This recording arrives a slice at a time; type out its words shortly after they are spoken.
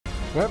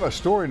We have a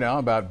story now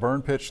about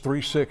Burn Pitch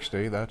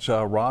 360. That's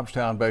a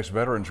Robstown-based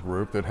veterans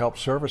group that helps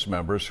service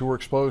members who were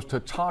exposed to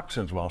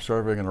toxins while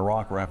serving in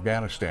Iraq or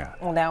Afghanistan.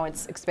 Well, now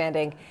it's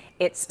expanding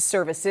its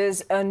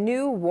services. A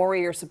new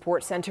warrior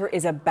support center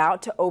is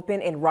about to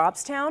open in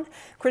Robstown.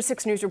 Chris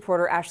 6 News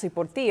reporter Ashley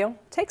Portillo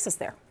takes us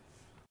there.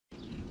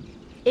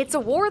 It's a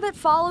war that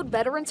followed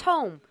veterans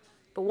home.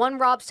 But one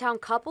Robstown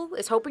couple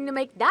is hoping to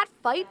make that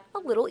fight a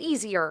little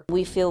easier.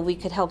 We feel we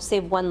could help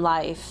save one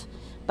life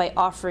by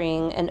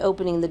offering and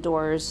opening the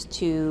doors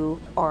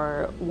to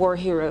our war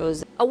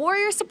heroes. A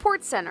warrior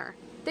support center.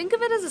 Think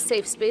of it as a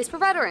safe space for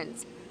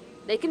veterans.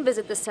 They can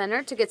visit the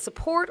center to get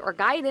support or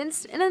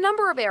guidance in a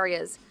number of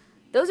areas.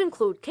 Those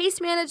include case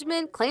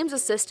management, claims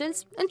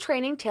assistance, and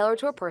training tailored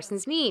to a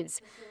person's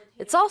needs.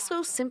 It's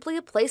also simply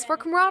a place for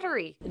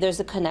camaraderie. There's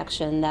a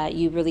connection that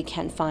you really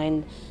can't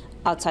find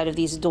outside of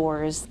these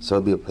doors. So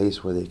it'll be a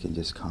place where they can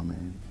just come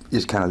and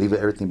just kind of leave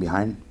everything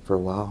behind for a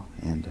while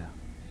and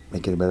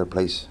make it a better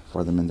place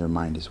for them in their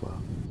mind as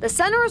well. The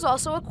center is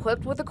also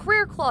equipped with a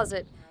career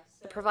closet.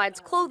 It provides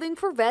clothing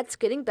for vets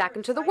getting back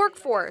into the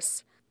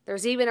workforce.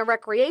 There's even a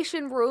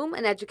recreation room,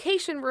 an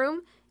education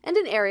room, and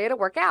an area to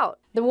work out.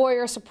 The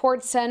Warrior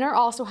Support Center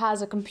also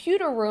has a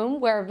computer room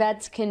where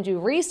vets can do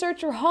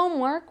research or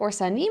homework or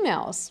send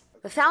emails.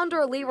 The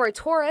founder, Leroy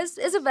Torres,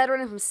 is a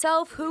veteran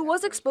himself who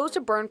was exposed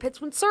to burn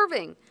pits when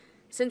serving.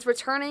 Since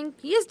returning,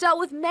 he has dealt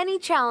with many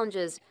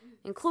challenges,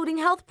 including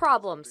health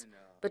problems.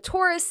 But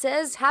Torres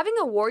says having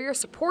a warrior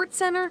support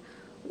center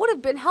would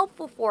have been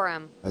helpful for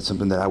him. That's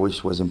something that I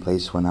wish was in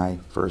place when I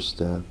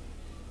first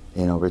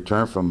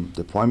returned from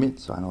deployment.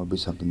 So I know it'll be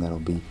something that'll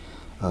be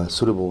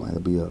suitable and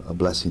it'll be a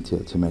blessing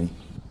to many.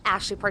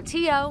 Ashley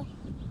Portillo,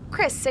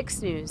 Chris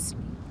 6 News.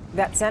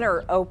 That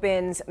center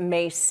opens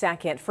May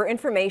 2nd. For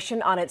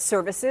information on its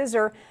services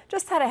or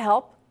just how to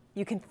help,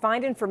 you can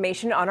find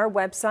information on our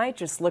website.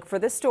 Just look for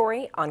the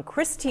story on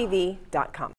christv.com.